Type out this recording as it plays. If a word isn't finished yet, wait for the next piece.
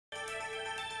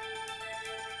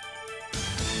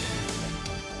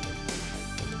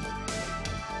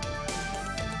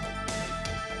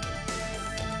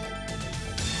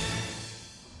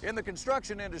In the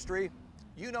construction industry,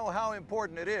 you know how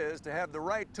important it is to have the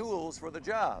right tools for the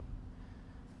job.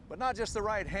 But not just the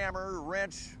right hammer,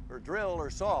 wrench, or drill or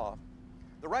saw.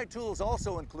 The right tools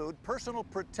also include personal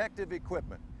protective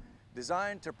equipment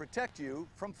designed to protect you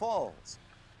from falls.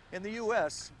 In the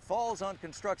U.S., falls on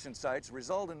construction sites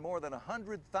result in more than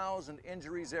 100,000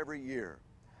 injuries every year.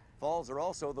 Falls are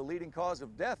also the leading cause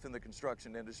of death in the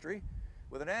construction industry,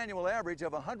 with an annual average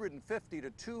of 150 to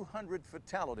 200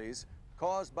 fatalities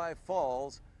caused by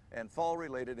falls and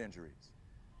fall-related injuries.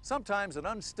 Sometimes an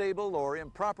unstable or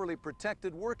improperly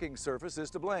protected working surface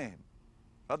is to blame.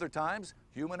 Other times,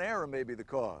 human error may be the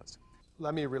cause.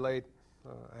 Let me relate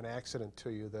an accident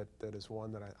to you that is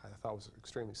one that I thought was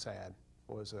extremely sad.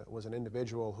 It was an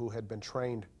individual who had been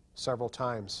trained several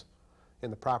times in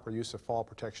the proper use of fall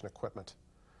protection equipment,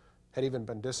 had even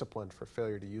been disciplined for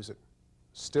failure to use it,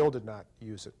 still did not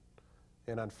use it,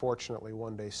 and unfortunately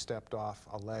one day stepped off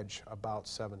a ledge about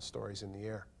 7 stories in the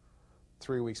air,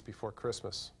 3 weeks before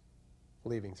Christmas,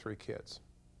 leaving 3 kids.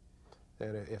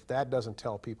 And if that doesn't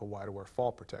tell people why to wear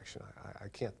fall protection, I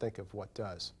can't think of what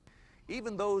does.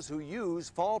 Even those who use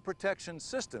fall protection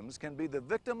systems can be the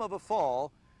victim of a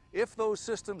fall if those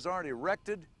systems aren't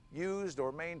erected, used,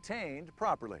 or maintained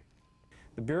properly.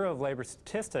 The Bureau of Labor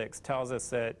Statistics tells us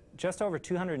that just over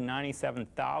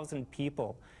 297,000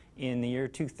 people in the year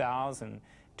 2000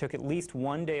 took at least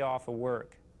 1 day off of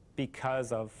work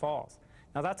because of falls.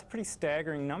 Now that's a pretty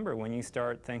staggering number when you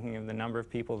start thinking of the number of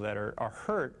people that are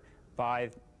hurt by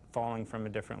falling from a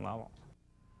different level.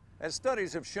 As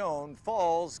studies have shown,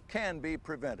 falls can be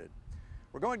prevented.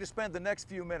 We're going to spend the next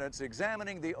few minutes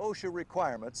examining the OSHA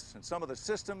requirements and some of the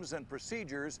systems and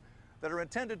procedures that are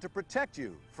intended to protect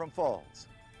you from falls.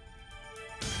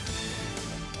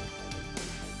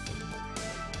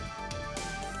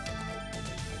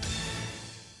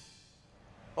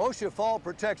 OSHA fall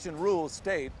protection rules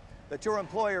state that your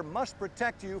employer must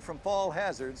protect you from fall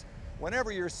hazards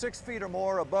whenever you're 6 feet or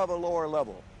more above a lower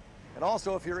level, and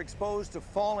also if you're exposed to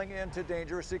falling into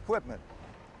dangerous equipment.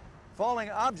 Falling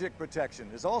object protection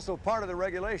is also part of the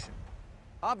regulation.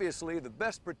 Obviously, the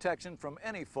best protection from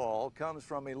any fall comes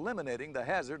from eliminating the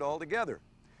hazard altogether.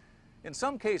 In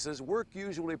some cases, work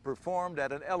usually performed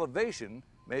at an elevation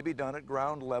may be done at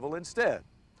ground level instead.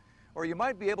 Or you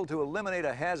might be able to eliminate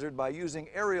a hazard by using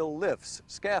aerial lifts,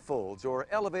 scaffolds, or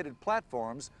elevated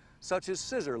platforms such as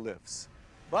scissor lifts.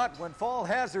 But when fall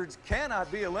hazards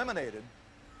cannot be eliminated,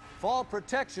 fall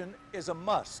protection is a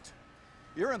must.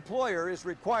 Your employer is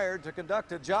required to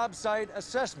conduct a job site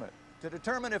assessment to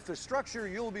determine if the structure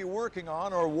you'll be working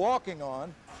on or walking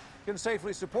on can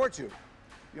safely support you.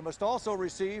 You must also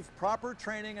receive proper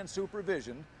training and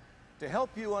supervision to help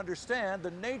you understand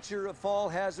the nature of fall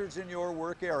hazards in your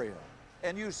work area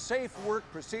and use safe work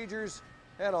procedures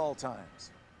at all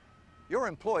times. Your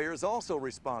employer is also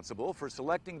responsible for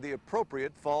selecting the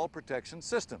appropriate fall protection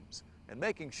systems and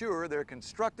making sure they're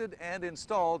constructed and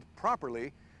installed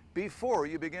properly before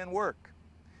you begin work.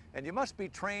 And you must be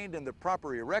trained in the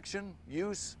proper erection,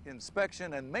 use,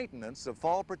 inspection, and maintenance of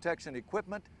fall protection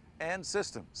equipment and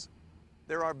systems.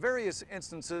 There are various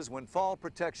instances when fall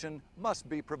protection must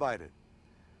be provided.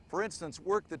 For instance,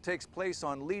 work that takes place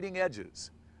on leading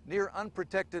edges, near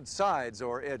unprotected sides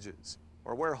or edges,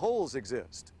 or where holes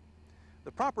exist.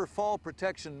 The proper fall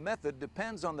protection method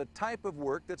depends on the type of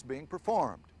work that's being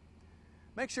performed.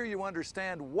 Make sure you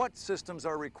understand what systems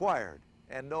are required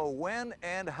and know when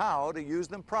and how to use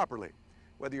them properly,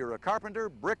 whether you're a carpenter,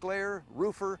 bricklayer,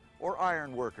 roofer, or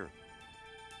iron worker.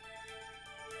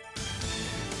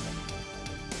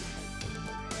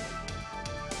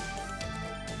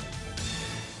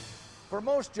 For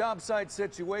most job site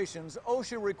situations,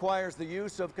 OSHA requires the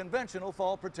use of conventional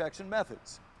fall protection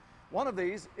methods. One of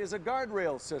these is a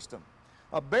guardrail system,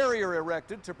 a barrier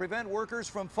erected to prevent workers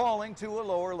from falling to a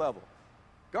lower level.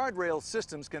 Guardrail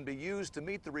systems can be used to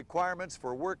meet the requirements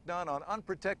for work done on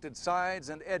unprotected sides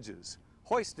and edges,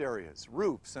 hoist areas,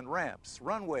 roofs and ramps,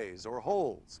 runways, or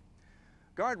holes.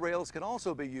 Guardrails can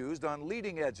also be used on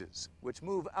leading edges, which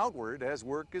move outward as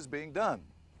work is being done.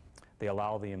 They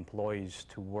allow the employees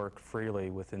to work freely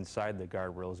with inside the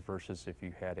guardrails versus if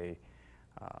you had a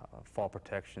fall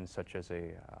protection such as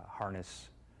a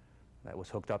harness that was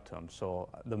hooked up to them. So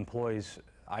the employees,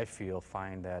 I feel,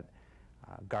 find that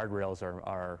guardrails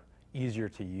are easier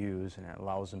to use and it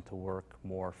allows them to work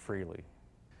more freely.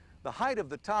 The height of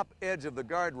the top edge of the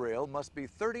guardrail must be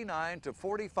 39 to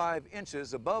 45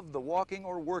 inches above the walking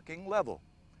or working level.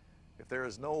 If there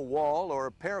is no wall or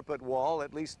parapet wall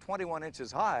at least 21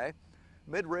 inches high,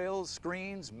 mid-rails,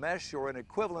 screens, mesh, or an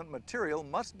equivalent material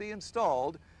must be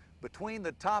installed between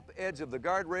the top edge of the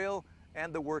guardrail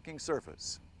and the working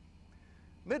surface.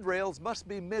 Mid-rails must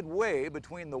be midway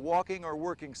between the walking or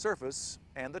working surface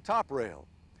and the top rail.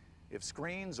 If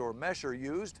screens or mesh are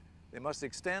used, they must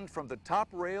extend from the top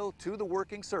rail to the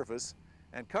working surface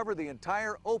and cover the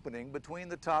entire opening between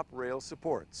the top rail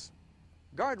supports.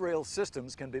 Guardrail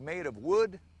systems can be made of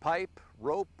wood, pipe,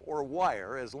 rope, or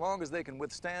wire as long as they can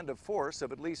withstand a force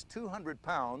of at least 200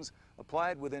 pounds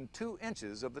applied within 2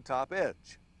 inches of the top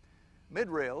edge.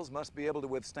 Mid-rails must be able to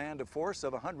withstand a force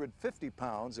of 150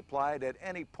 pounds applied at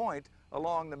any point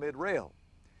along the mid-rail.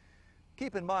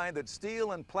 Keep in mind that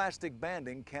steel and plastic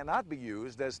banding cannot be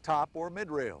used as top or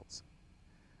mid-rails.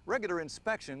 Regular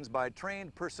inspections by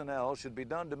trained personnel should be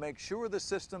done to make sure the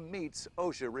system meets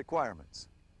OSHA requirements.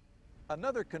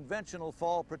 Another conventional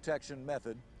fall protection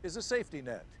method is a safety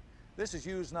net. This is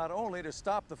used not only to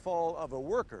stop the fall of a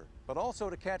worker, but also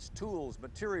to catch tools,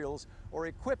 materials, or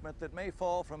equipment that may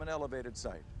fall from an elevated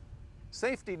site.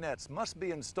 Safety nets must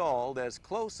be installed as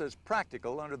close as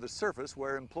practical under the surface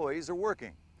where employees are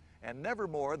working, and never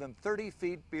more than 30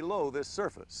 feet below this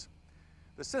surface.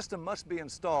 The system must be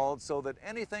installed so that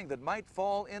anything that might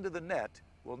fall into the net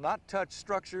will not touch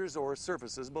structures or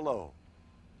surfaces below.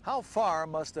 How far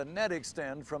must a net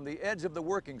extend from the edge of the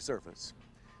working surface?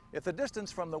 If the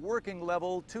distance from the working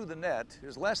level to the net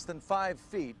is less than 5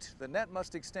 feet, the net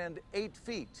must extend 8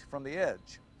 feet from the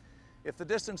edge. If the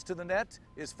distance to the net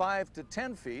is 5 to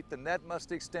 10 feet, the net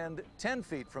must extend 10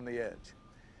 feet from the edge.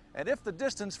 And if the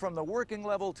distance from the working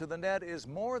level to the net is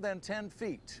more than 10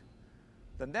 feet,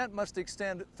 the net must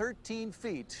extend 13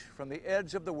 feet from the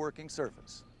edge of the working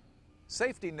surface.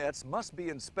 Safety nets must be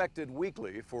inspected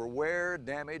weekly for wear,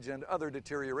 damage, and other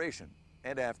deterioration,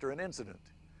 and after an incident.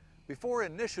 Before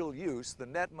initial use, the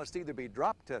net must either be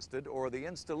drop tested or the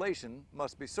installation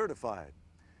must be certified.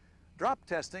 Drop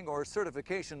testing or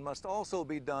certification must also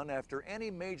be done after any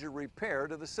major repair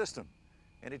to the system,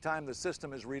 anytime the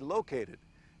system is relocated,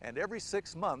 and every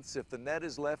 6 months if the net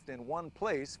is left in one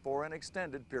place for an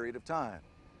extended period of time.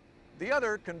 The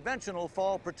other conventional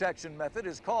fall protection method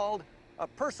is called a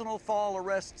personal fall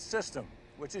arrest system,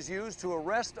 which is used to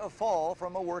arrest a fall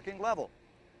from a working level.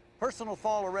 Personal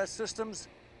fall arrest systems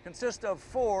consist of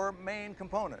 4 main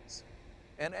components.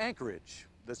 An anchorage,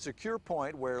 the secure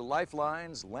point where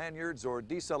lifelines, lanyards, or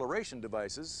deceleration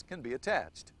devices can be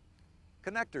attached.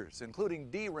 Connectors,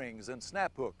 including D-rings and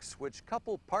snap hooks, which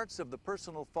couple parts of the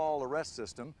personal fall arrest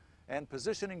system and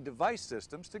positioning device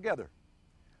systems together.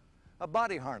 A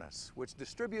body harness, which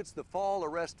distributes the fall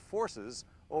arrest forces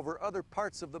over other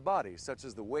parts of the body, such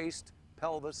as the waist,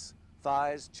 pelvis,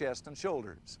 thighs, chest, and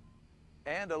shoulders.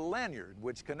 And a lanyard,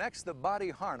 which connects the body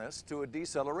harness to a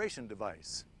deceleration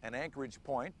device, an anchorage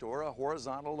point, or a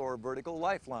horizontal or vertical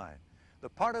lifeline, the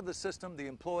part of the system the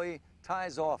employee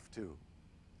ties off to.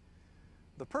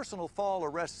 The personal fall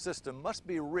arrest system must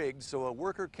be rigged so a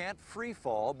worker can't free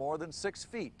fall more than 6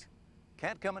 feet,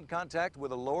 can't come in contact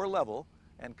with a lower level,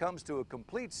 and comes to a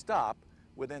complete stop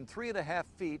within 3.5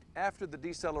 feet after the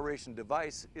deceleration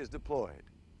device is deployed.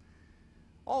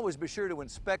 Always be sure to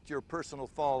inspect your personal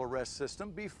fall arrest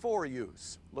system before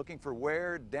use, looking for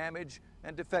wear, damage,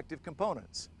 and defective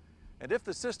components. And if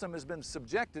the system has been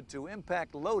subjected to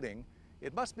impact loading,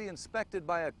 it must be inspected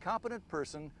by a competent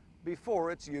person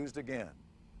before it's used again.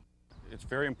 It's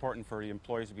very important for the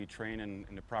employees to be trained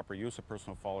in the proper use of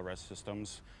personal fall arrest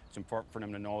systems. It's important for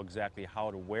them to know exactly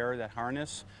how to wear that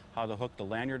harness, how to hook the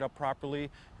lanyard up properly,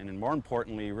 and then more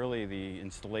importantly, really the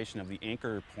installation of the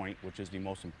anchor point, which is the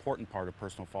most important part of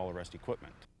personal fall arrest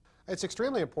equipment. It's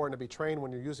extremely important to be trained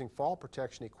when you're using fall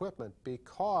protection equipment,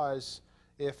 because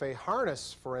if a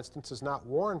harness, for instance, is not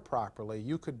worn properly,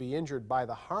 you could be injured by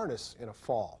the harness in a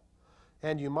fall.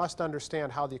 And you must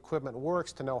understand how the equipment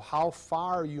works to know how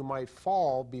far you might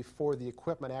fall before the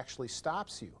equipment actually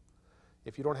stops you.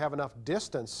 If you don't have enough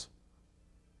distance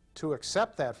to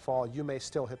accept that fall, you may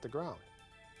still hit the ground.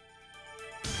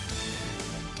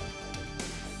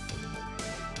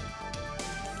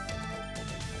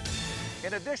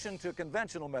 In addition to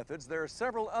conventional methods, there are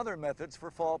several other methods for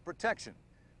fall protection.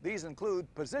 These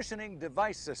include positioning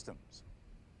device systems.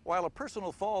 While a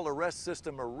personal fall arrest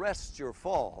system arrests your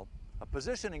fall, a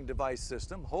positioning device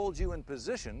system holds you in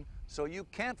position so you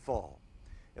can't fall.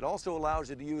 It also allows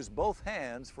you to use both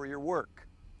hands for your work.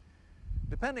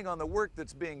 Depending on the work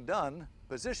that's being done,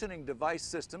 positioning device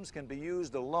systems can be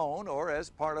used alone or as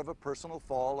part of a personal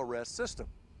fall arrest system.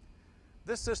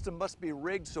 This system must be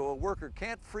rigged so a worker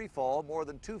can't free fall more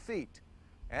than 2 feet,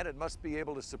 and it must be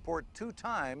able to support 2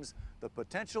 times the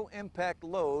potential impact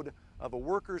load of a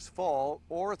worker's fall,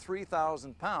 or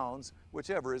 3,000 pounds,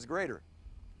 whichever is greater.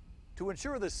 To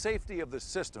ensure the safety of the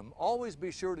system, always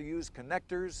be sure to use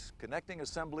connectors, connecting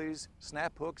assemblies,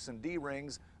 snap hooks, and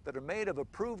D-rings that are made of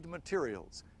approved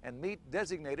materials and meet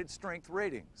designated strength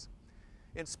ratings.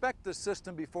 Inspect the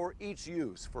system before each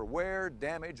use for wear,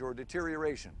 damage, or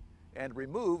deterioration, and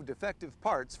remove defective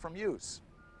parts from use.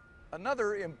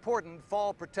 Another important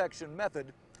fall protection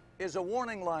method is a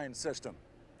warning line system.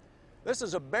 This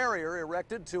is a barrier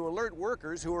erected to alert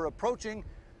workers who are approaching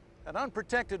an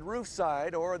unprotected roof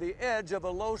side or the edge of a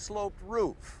low-sloped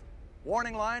roof.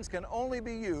 Warning lines can only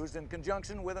be used in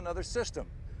conjunction with another system,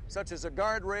 such as a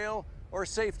guardrail or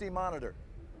safety monitor.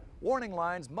 Warning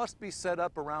lines must be set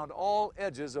up around all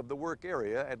edges of the work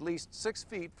area at least 6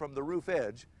 feet from the roof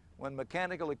edge when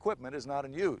mechanical equipment is not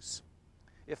in use.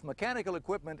 If mechanical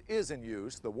equipment is in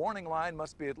use, the warning line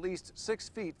must be at least 6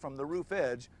 feet from the roof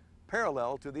edge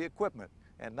parallel to the equipment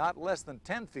and not less than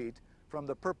 10 feet from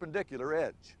the perpendicular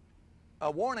edge. A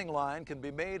warning line can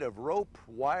be made of rope,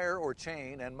 wire, or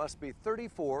chain and must be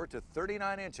 34 to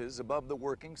 39 inches above the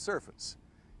working surface.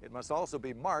 It must also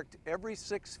be marked every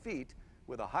 6 feet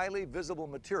with a highly visible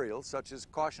material such as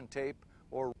caution tape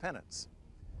or pennants.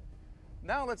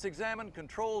 Now let's examine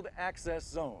controlled access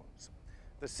zones.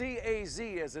 The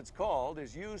CAZ, as it's called,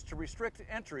 is used to restrict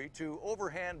entry to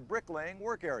overhand bricklaying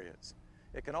work areas.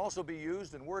 It can also be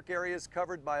used in work areas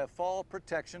covered by a fall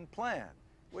protection plan,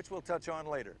 which we'll touch on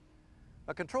later.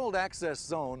 A controlled access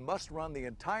zone must run the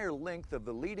entire length of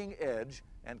the leading edge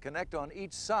and connect on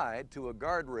each side to a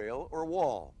guardrail or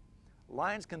wall.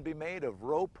 Lines can be made of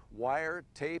rope, wire,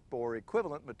 tape, or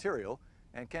equivalent material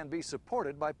and can be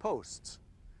supported by posts.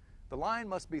 The line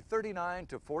must be 39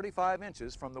 to 45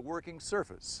 inches from the working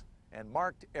surface and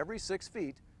marked every 6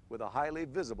 feet with a highly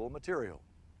visible material.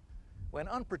 When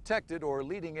unprotected or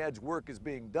leading edge work is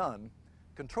being done,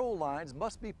 control lines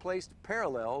must be placed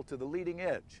parallel to the leading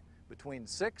edge, between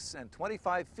 6 and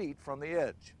 25 feet from the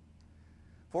edge.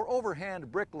 For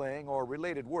overhand bricklaying or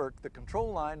related work, the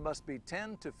control line must be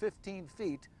 10 to 15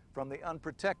 feet from the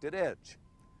unprotected edge.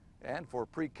 And for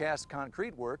precast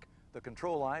concrete work, the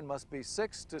control line must be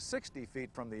 6 to 60 feet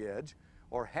from the edge,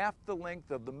 or half the length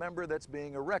of the member that's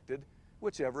being erected,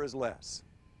 whichever is less.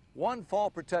 One fall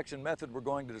protection method we're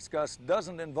going to discuss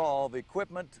doesn't involve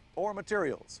equipment or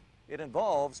materials. It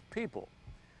involves people.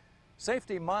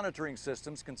 Safety monitoring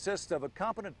systems consist of a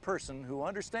competent person who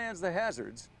understands the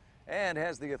hazards and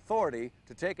has the authority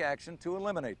to take action to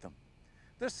eliminate them.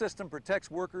 This system protects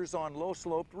workers on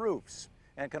low-sloped roofs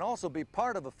and can also be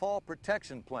part of a fall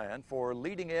protection plan for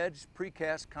leading-edge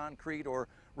precast concrete or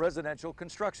residential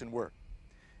construction work.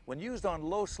 When used on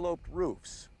low-sloped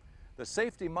roofs, the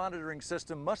safety monitoring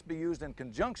system must be used in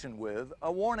conjunction with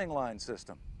a warning line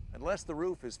system, unless the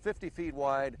roof is 50 feet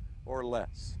wide or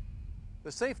less.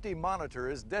 The safety monitor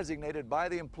is designated by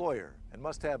the employer and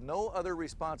must have no other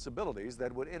responsibilities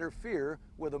that would interfere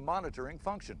with a monitoring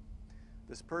function.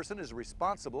 This person is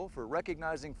responsible for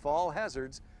recognizing fall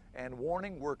hazards and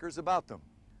warning workers about them.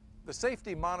 The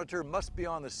safety monitor must be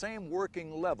on the same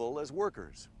working level as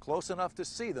workers, close enough to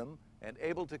see them and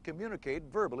able to communicate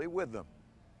verbally with them.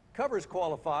 Covers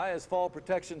qualify as fall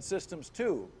protection systems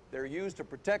too. They're used to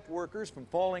protect workers from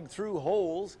falling through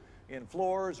holes in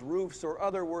floors, roofs, or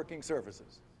other working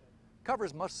surfaces.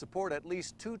 Covers must support at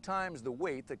least 2 times the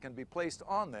weight that can be placed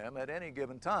on them at any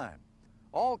given time.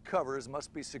 All covers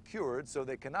must be secured so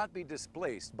they cannot be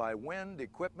displaced by wind,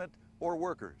 equipment, or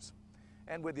workers.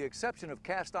 And with the exception of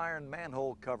cast iron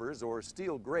manhole covers or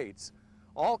steel grates,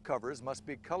 all covers must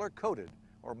be color-coded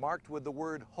or marked with the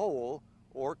word hole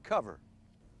or cover.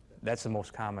 That's the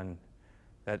most common,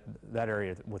 that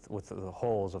area with the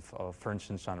holes of, for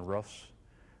instance, on roofs.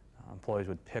 Employees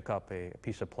would pick up a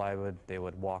piece of plywood, they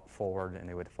would walk forward, and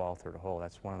they would fall through the hole.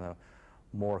 That's one of the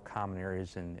more common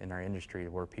areas in our industry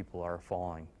where people are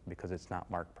falling because it's not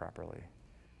marked properly.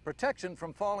 Protection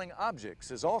from falling objects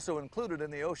is also included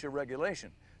in the OSHA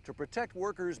regulation to protect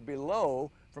workers below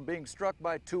from being struck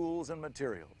by tools and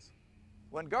materials.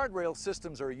 When guardrail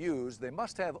systems are used, they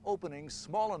must have openings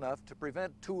small enough to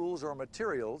prevent tools or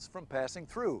materials from passing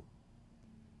through.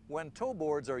 When toe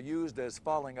boards are used as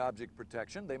falling object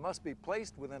protection, they must be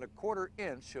placed within a 1/4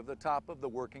 inch of the top of the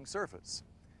working surface.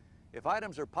 If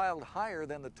items are piled higher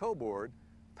than the toe board,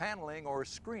 paneling or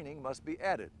screening must be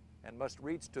added and must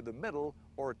reach to the middle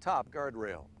or top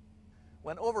guardrail.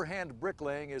 When overhand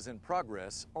bricklaying is in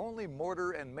progress, only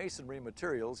mortar and masonry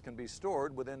materials can be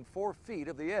stored within 4 feet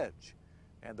of the edge,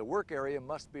 and the work area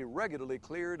must be regularly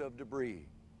cleared of debris.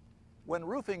 When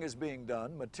roofing is being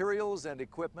done, materials and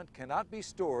equipment cannot be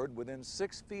stored within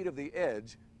 6 feet of the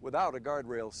edge without a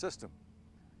guardrail system.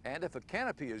 And if a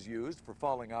canopy is used for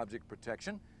falling object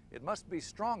protection, it must be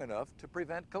strong enough to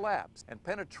prevent collapse and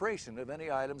penetration of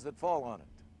any items that fall on it.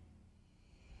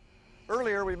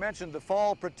 Earlier we mentioned the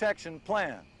Fall Protection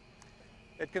Plan.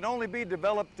 It can only be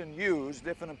developed and used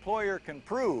if an employer can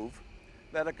prove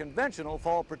that a conventional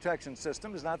fall protection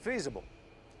system is not feasible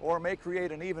or may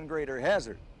create an even greater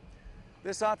hazard.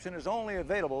 This option is only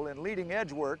available in leading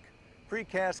edge work,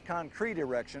 precast concrete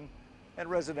erection, and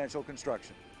residential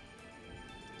construction.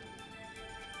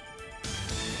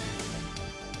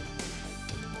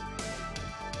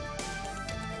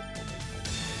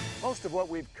 Most of what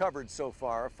we've covered so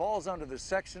far falls under the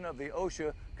section of the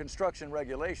OSHA construction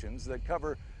regulations that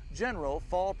cover general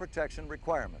fall protection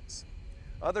requirements.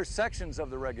 Other sections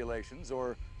of the regulations,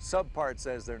 or subparts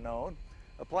as they're known,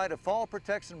 apply to fall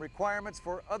protection requirements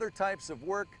for other types of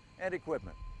work and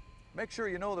equipment. Make sure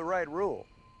you know the right rule.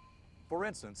 For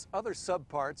instance, other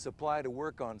subparts apply to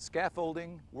work on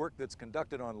scaffolding, work that's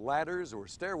conducted on ladders or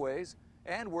stairways,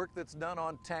 and work that's done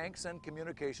on tanks and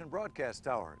communication broadcast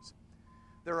towers.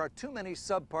 There are too many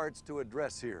subparts to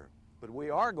address here, but we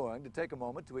are going to take a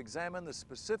moment to examine the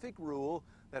specific rule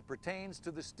that pertains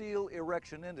to the steel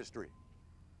erection industry.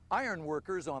 Iron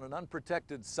workers on an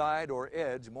unprotected side or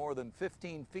edge more than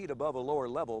 15 feet above a lower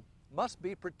level must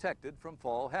be protected from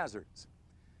fall hazards.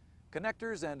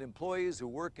 Connectors and employees who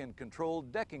work in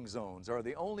controlled decking zones are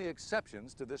the only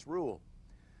exceptions to this rule.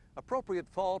 Appropriate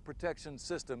fall protection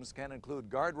systems can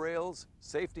include guardrails,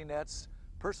 safety nets,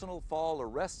 personal fall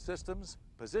arrest systems,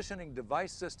 positioning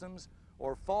device systems,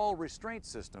 or fall restraint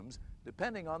systems,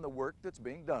 depending on the work that's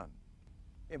being done.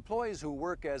 Employees who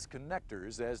work as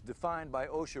connectors, as defined by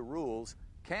OSHA rules,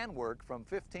 can work from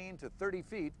 15 to 30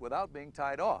 feet without being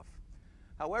tied off.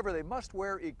 However, they must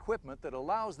wear equipment that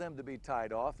allows them to be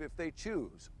tied off if they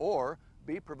choose, or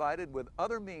be provided with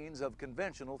other means of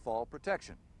conventional fall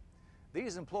protection.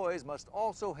 These employees must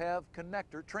also have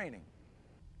connector training.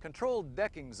 Controlled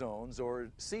decking zones, or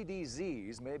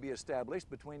CDZs, may be established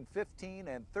between 15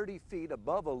 and 30 feet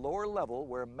above a lower level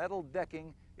where metal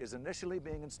decking is initially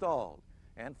being installed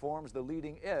and forms the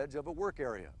leading edge of a work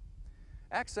area.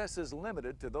 Access is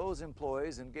limited to those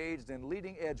employees engaged in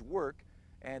leading edge work,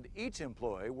 and each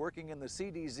employee working in the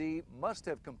CDZ must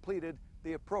have completed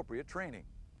the appropriate training.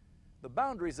 The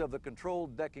boundaries of the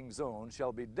controlled decking zone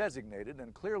shall be designated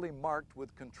and clearly marked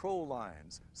with control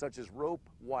lines, such as rope,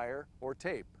 wire, or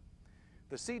tape.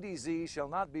 The CDZ shall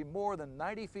not be more than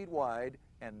 90 feet wide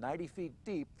and 90 feet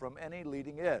deep from any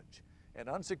leading edge, and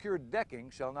unsecured decking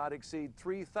shall not exceed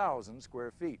 3,000 square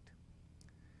feet.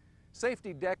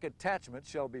 Safety deck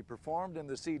attachments shall be performed in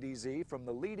the CDZ from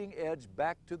the leading edge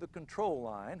back to the control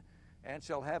line and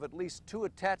shall have at least 2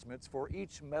 attachments for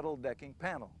each metal decking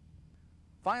panel.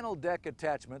 Final deck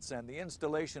attachments and the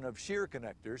installation of shear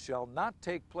connectors shall not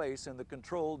take place in the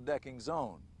controlled decking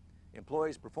zone.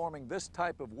 Employees performing this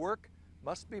type of work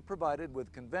must be provided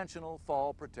with conventional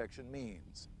fall protection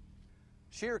means.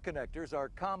 Shear connectors are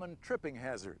common tripping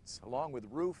hazards, along with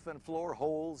roof and floor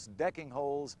holes, decking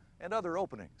holes, and other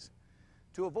openings.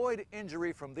 To avoid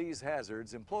injury from these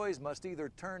hazards, employees must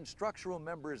either turn structural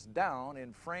members down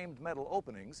in framed metal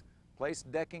openings, place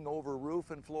decking over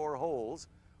roof and floor holes,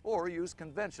 or use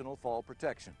conventional fall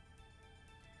protection.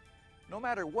 No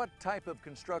matter what type of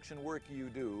construction work you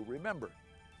do, remember,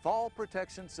 fall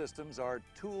protection systems are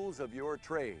tools of your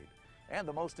trade and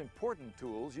the most important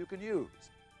tools you can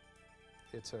use.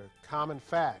 It's a common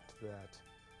fact that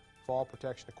fall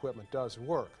protection equipment does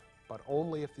work, but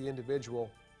only if the individual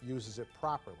uses it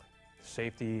properly.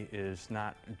 Safety is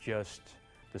not just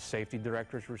the safety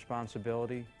director's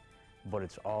responsibility, but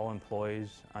it's all employees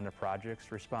on the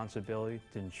project's responsibility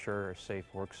to ensure a safe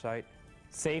work site.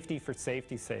 Safety for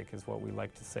safety's sake is what we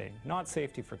like to say, not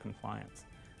safety for compliance.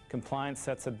 Compliance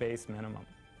sets a base minimum.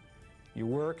 You're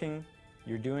working,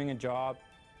 you're doing a job,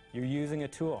 you're using a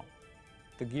tool.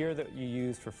 The gear that you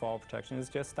use for fall protection is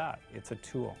just that, it's a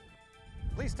tool.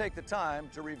 Please take the time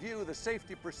to review the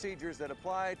safety procedures that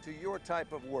apply to your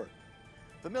type of work.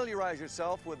 Familiarize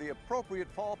yourself with the appropriate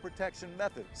fall protection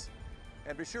methods,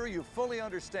 and be sure you fully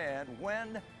understand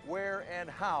when, where, and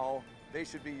how they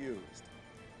should be used.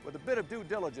 With a bit of due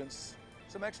diligence,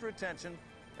 some extra attention,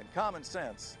 and common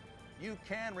sense, you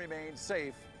can remain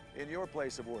safe in your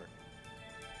place of work.